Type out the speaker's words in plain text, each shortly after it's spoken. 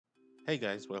Hey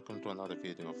guys, welcome to another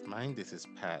video of mine. This is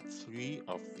part 3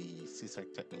 of the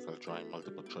CSEC Technical Drawing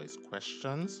multiple choice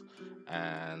questions,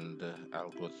 and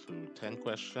I'll go through 10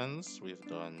 questions. We've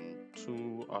done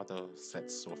 2 other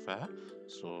sets so far,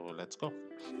 so let's go.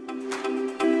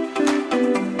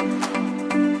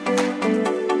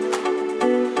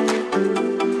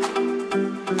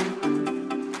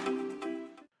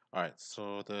 Alright,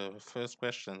 so the first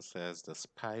question says the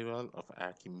spiral of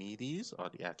Archimedes, or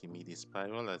the Archimedes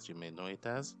spiral as you may know it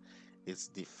as, is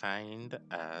defined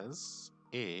as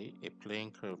A plane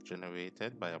curve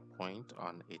generated by a point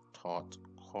on a taut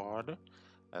chord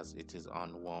as it is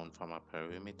unwound from a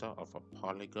perimeter of a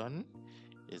polygon.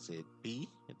 Is it B,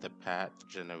 the path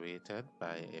generated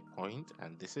by a point,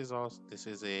 and this is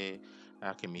a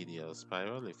Archimedean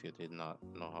spiral if you did not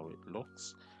know how it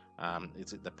looks.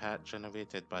 Is it the path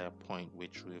generated by a point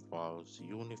which revolves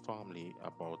uniformly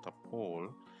about a pole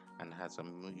and has a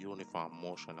uniform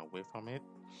motion away from it?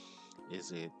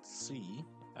 Is it C,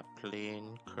 a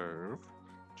plane curve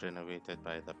generated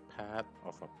by the path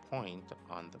of a point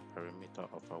on the perimeter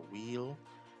of a wheel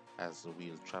as the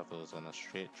wheel travels on a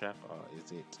straight track? Or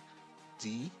is it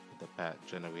D, the path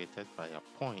generated by a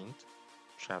point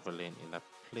traveling in a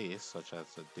place such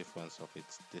as the difference of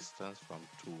its distance from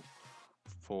two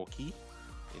foci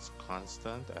is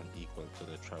constant and equal to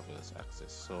the traverse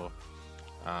axis? So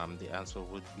the answer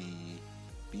would be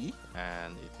B,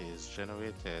 and it's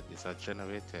a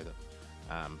generated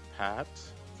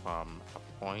path from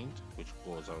a point which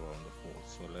goes around the pole.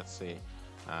 So let's say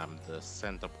the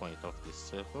center point of this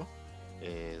circle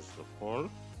is the pole,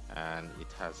 and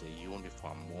it has a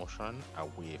uniform motion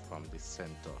away from the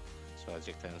center. So as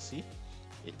you can see,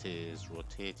 it is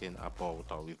rotating about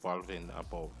or revolving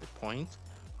about the point.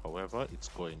 However, it's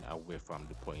going away from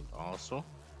the point also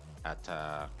at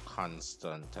a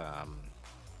constant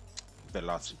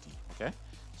velocity. Okay,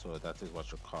 so that is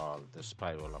what you call the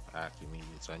spiral of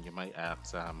Archimedes. And you might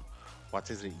ask, what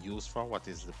is it used for? What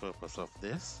is the purpose of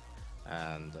this?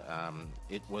 And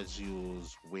it was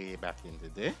used way back in the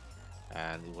day,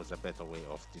 and it was a better way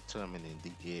of determining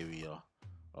the area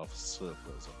of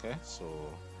circles. Okay, so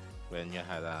when you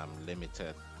had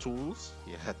limited tools,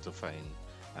 you had to find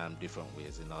different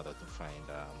ways in order to find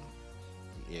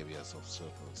the areas of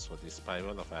circles. So the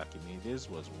spiral of Archimedes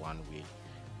was one way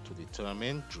to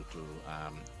determine due to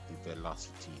the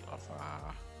velocity of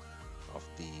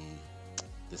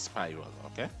the spiral.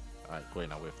 Okay,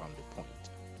 going away from the point,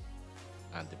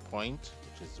 and the point,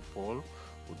 which is the pole,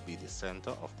 would be the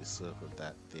center of the circle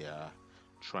that they are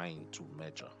trying to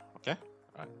measure. Okay,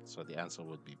 all right, so the answer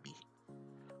would be B.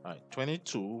 All right,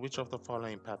 22. Which of the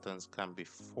following patterns can be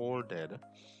folded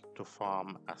to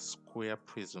form a square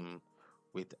prism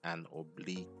with an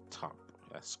oblique top?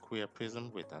 A square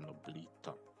prism with an oblique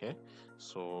top. Okay,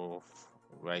 so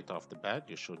right off the bat,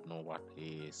 you should know what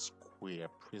a square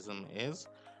prism is.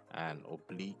 An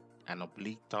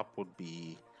oblique top would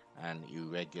be an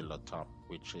irregular top,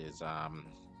 which is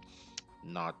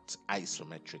not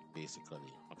isometric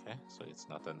basically. Okay, so it's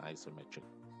not an isometric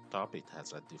top, it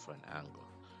has a different angle.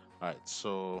 All right,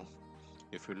 so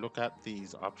if we look at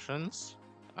these options,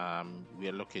 we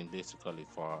are looking basically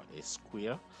for a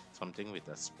square, something with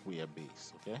a square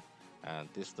base. Okay, and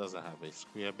this doesn't have a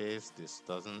square base, this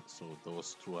doesn't, so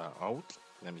those two are out.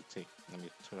 Let me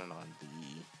turn on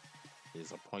the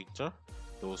laser pointer.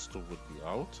 Those two would be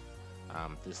out.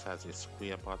 This has a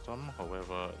square bottom,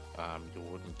 however you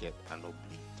wouldn't get an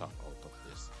oblique top out of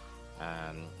this.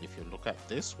 And if you look at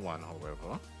this one,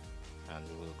 however, and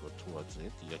we will go towards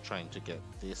it, you're trying to get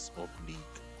this oblique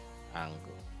angle.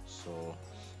 So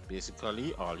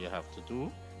basically all you have to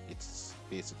do, it's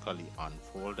basically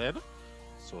unfolded.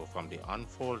 So from the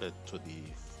unfolded to the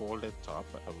folded top,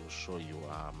 I will show you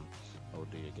how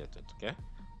do you get it. Okay,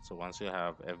 so once you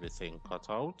have everything cut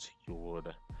out, you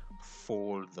would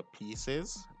fold the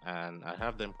pieces, and I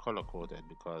have them color coded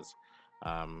because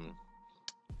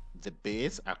the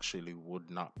base actually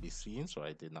would not be seen, so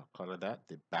I did not color that.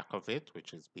 The back of it,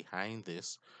 which is behind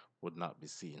this, would not be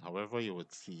seen. However, you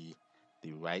would see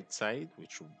the right side,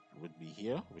 which would be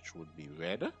here, which would be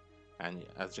red, and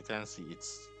as you can see,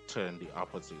 it's turned the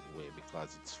opposite way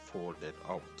because it's folded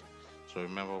out. So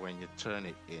remember, when you turn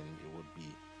it in, it would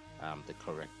be the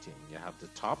correct thing. You have the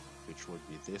top, which would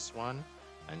be this one,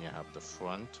 and you have the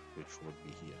front, which would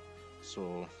be here.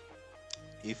 So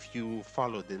if you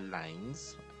follow the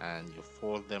lines and you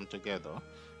fold them together,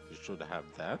 you should have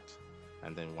that,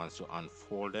 and then once you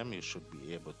unfold them, you should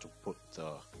be able to put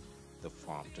the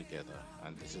form together,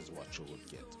 and this is what you would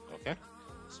get. Okay,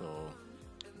 so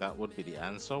that would be the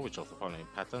answer. Which of the following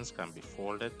patterns can be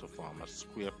folded to form a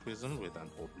square prism with an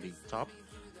oblique top?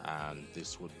 and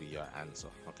this would be your answer.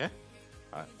 Okay.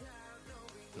 All right.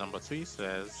 Number 3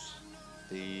 says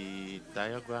the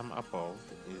diagram above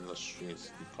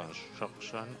illustrates the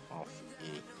construction of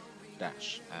a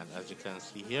dash, and as you can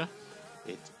see here,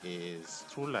 it is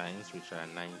two lines which are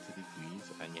 90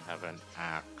 degrees, and you have an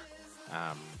arc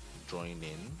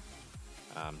joining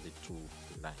the two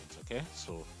lines. Okay,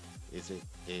 so is it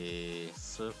a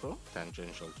circle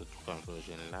tangential to two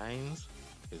converging lines?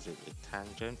 Is it a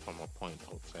tangent from a point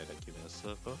outside a given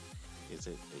circle? Is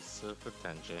it a circle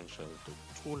tangential to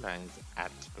two lines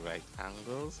at right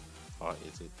angles? Or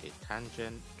is it a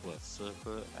tangent to a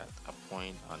circle at a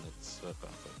point on its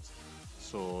circumference?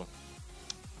 So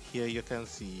here you can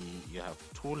see you have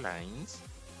two lines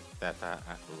that are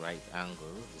at right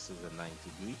angles. This is a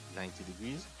 90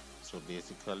 degrees. So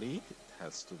basically it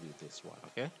has to be this one,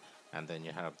 okay? And then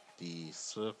you have the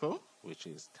circle, which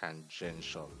is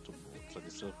tangential to both. So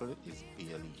the circle is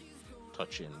barely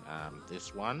touching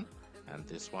this one and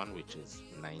this one, which is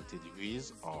 90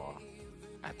 degrees or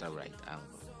at a right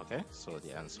angle. Okay, so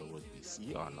the answer would be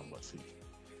C, or number 3.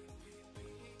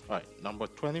 All right, number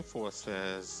 24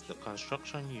 says the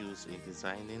construction used in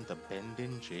designing the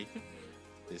bending jig.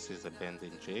 This is a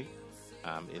bending jig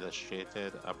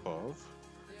illustrated above,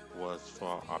 was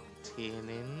for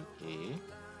obtaining a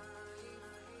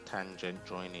tangent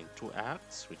joining two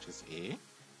arcs, which is a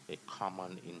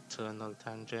common internal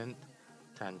tangent,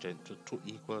 tangent to two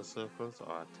equal circles,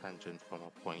 or a tangent from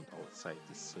a point outside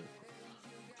the circle.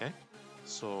 Okay,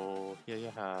 so here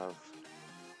you have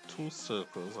two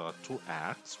circles or two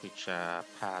arcs which are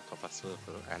part of a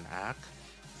circle. An arc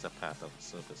is a part of a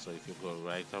circle. So if you go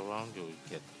right around, you will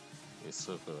get a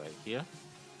circle right here.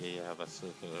 Here you have a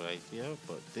circle right here,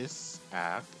 but this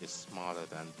arc is smaller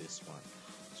than this one.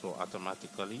 So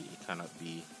automatically it cannot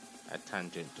be a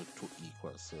tangent to two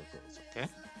equal circles. Okay.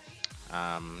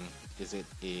 Is it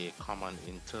a common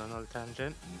internal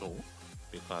tangent? No,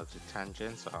 because the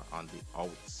tangents are on the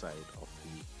outside of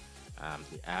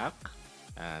the arc.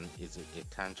 And is it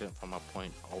a tangent from a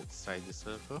point outside the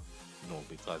circle? No,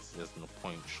 because there's no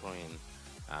point showing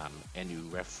any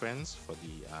reference for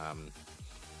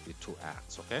the two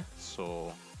arcs. Okay,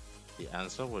 so the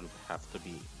answer would have to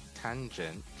be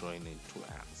tangent joining two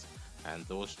arcs, and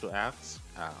those two arcs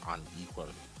are unequal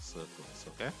circles.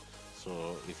 Okay,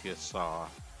 so if you saw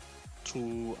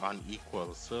two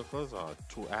unequal circles or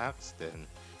two arcs, then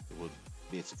it would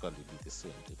basically be the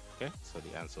same thing. Okay, so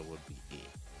the answer would be A.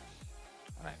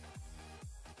 All right,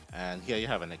 and here you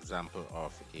have an example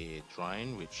of a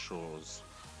drawing which shows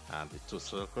the two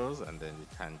circles and then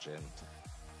the tangent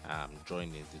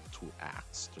joining the two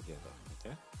arcs together.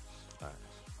 Okay. All right.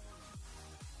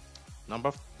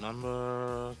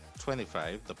 Number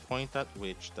 25, the point at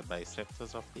which the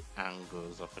bisectors of the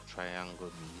angles of a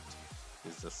triangle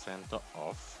meet is the center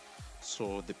of.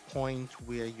 So the point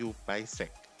where you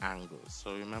bisect angles.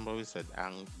 So remember we said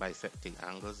bisecting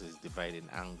angles is dividing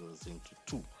angles into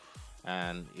two.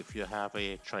 And if you have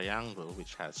a triangle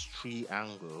which has three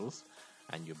angles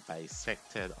and you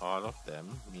bisected all of them,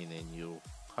 meaning you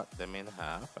cut them in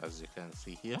half, as you can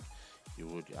see here, you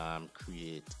would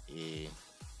create a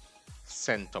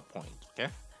center point. Okay,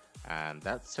 and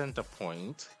that center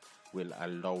point will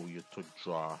allow you to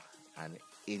draw an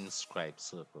inscribed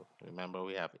circle. Remember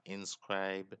we have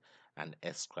inscribed and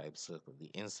ascribed circle. The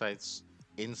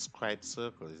inscribed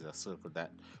circle is a circle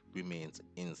that remains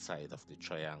inside of the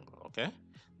triangle. Okay,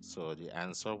 so the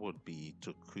answer would be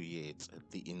to create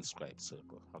the inscribed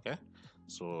circle. Okay,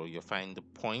 so you find the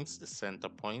points, the center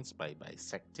points, by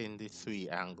bisecting the three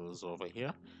angles over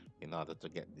here in order to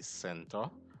get the center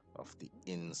of the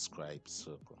inscribed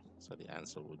circle. So the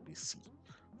answer would be C.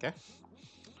 Okay.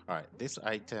 All right, this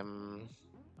item,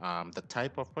 the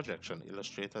type of projection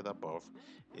illustrated above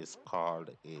is called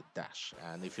a dash.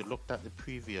 And if you looked at the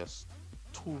previous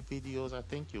two videos, I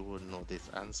think you would know this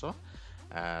answer.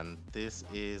 And this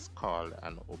is called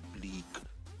an oblique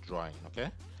drawing.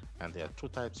 Okay, and there are two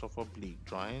types of oblique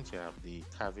drawings. You have the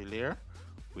cavalier,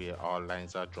 where all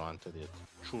lines are drawn to the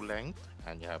true length,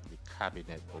 and you have the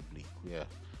cabinet oblique, where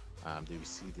the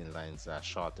receding lines are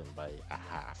shortened by a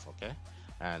half. Okay,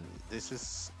 and this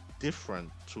is different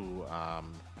to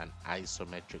an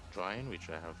isometric drawing, which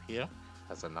I have here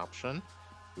as an option,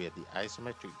 where the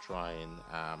isometric drawing,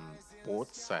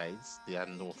 both sides, there are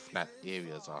no flat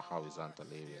areas or horizontal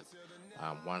areas.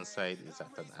 One side is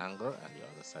at an angle and the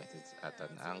other side is at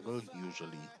an angle,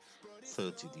 usually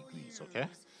 30 degrees. Okay,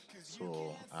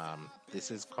 so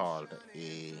this is called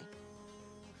a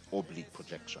oblique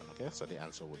projection. Okay, so the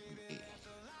answer would be A.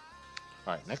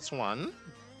 All right, next one.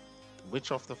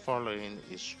 Which of the following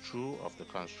is true of the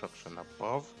construction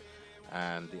above?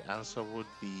 And the answer would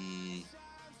be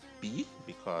B,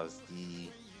 because the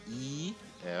E,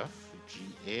 F, G,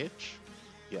 H,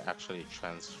 you're actually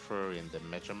transferring the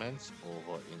measurements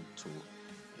over into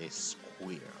a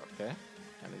square, okay?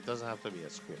 And it doesn't have to be a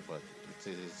square, but it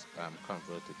is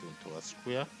converted into a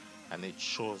square, and it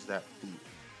shows that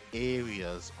the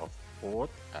areas of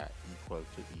both are equal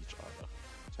to each other.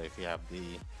 So if you have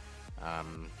the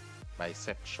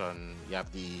bisection, you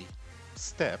have the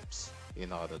steps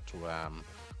in order to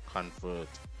convert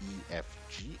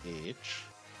EFGH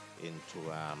into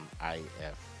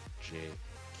IFJK.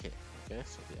 Okay,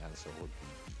 so the answer would be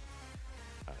B.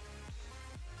 Right.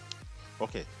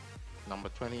 Okay, number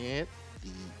 28,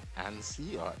 the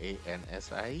ANSI or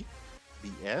ANSI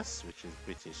BS, which is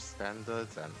British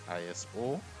Standards and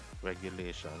ISO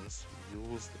regulations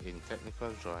used in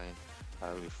technical drawing,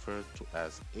 are referred to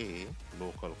as A,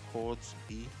 local codes,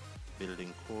 B,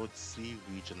 building codes, C,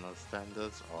 regional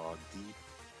standards, or D,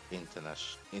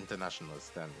 international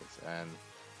standards. And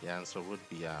the answer would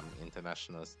be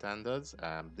international standards.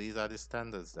 These are the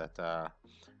standards that are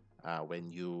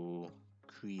when you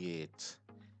create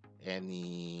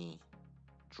any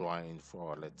drawing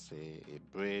for, let's say, a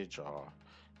bridge or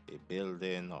a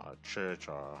building or a church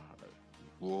or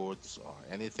roads or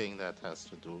anything that has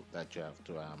to do that you have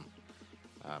to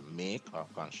make or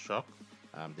construct.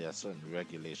 There are certain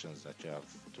regulations that you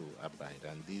have to abide,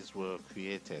 and these were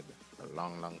created a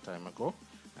long time ago,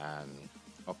 and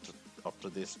up to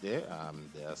this day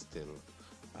they are still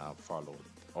followed.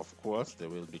 Of course they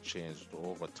will be changed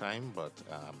over time, but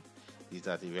these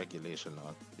are the regulation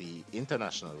or the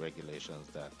international regulations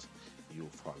that you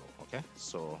follow, okay?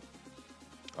 So,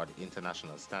 or the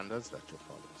international standards that you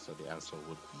follow. So the answer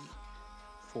would be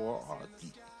 4 or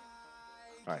D.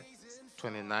 All right.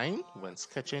 29. When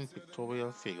sketching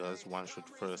pictorial figures, one should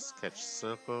first sketch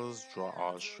circles, draw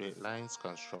all straight lines,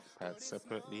 construct paths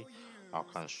separately, or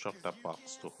construct a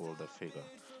box to hold the figure.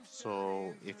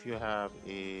 So if you have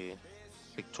a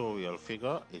pictorial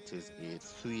figure, it is a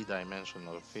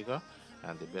three-dimensional figure,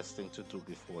 and the best thing to do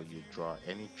before you draw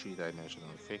any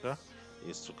three-dimensional figure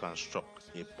is to construct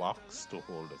a box to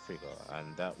hold the figure,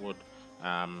 and that would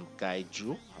guide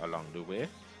you along the way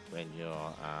when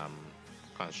you're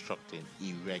constructing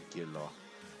irregular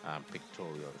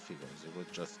pictorial figures.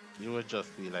 It would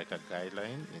just be like a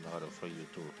guideline in order for you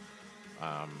to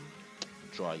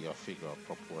draw your figure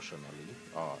proportionally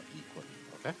or equally.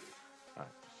 Okay. All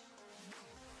right.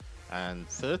 And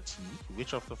 30,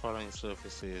 which of the following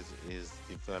surfaces is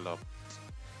developed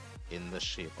in the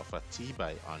shape of a T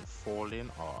by unfolding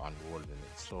or unrolling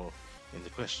it? So in the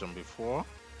question before,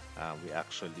 we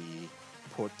actually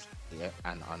put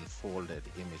an unfolded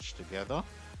image together,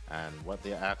 and what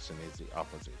they're asking is the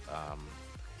opposite.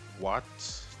 What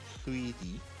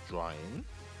 3D drawing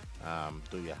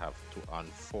do you have to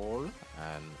unfold,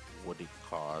 and would it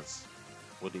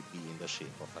be in the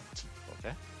shape of a T?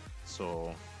 Okay,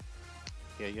 so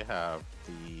here you have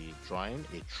the drawing,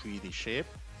 a 3D shape,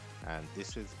 and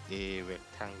this is a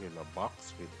rectangular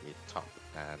box with a top,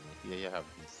 and here you have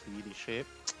the 3D shape,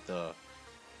 the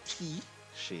T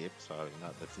shape, sorry,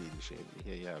 not the 3D shape.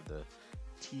 Here you have the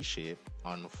T shape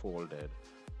unfolded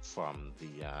from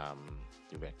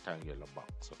the rectangular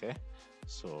box. Okay,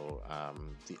 so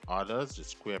the others, the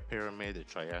square pyramid, the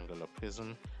triangular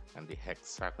prism, and the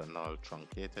hexagonal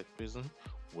truncated prism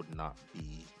would not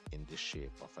be in the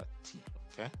shape of a T.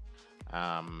 Okay,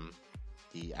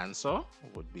 the answer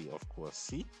would be, of course,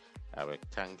 C, a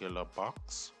rectangular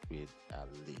box with a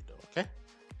lid. Okay,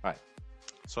 all right.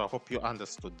 So I hope you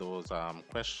understood those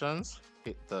questions.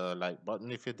 Hit the like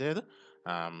button if you did.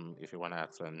 If you want to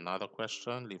ask another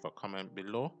question, leave a comment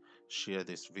below. Share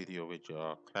this video with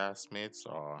your classmates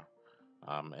or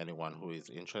anyone who is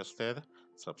interested.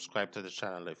 Subscribe to the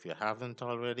channel if you haven't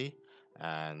already,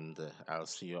 and I'll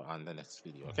see you on the next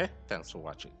video. Okay, thanks for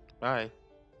watching. Bye.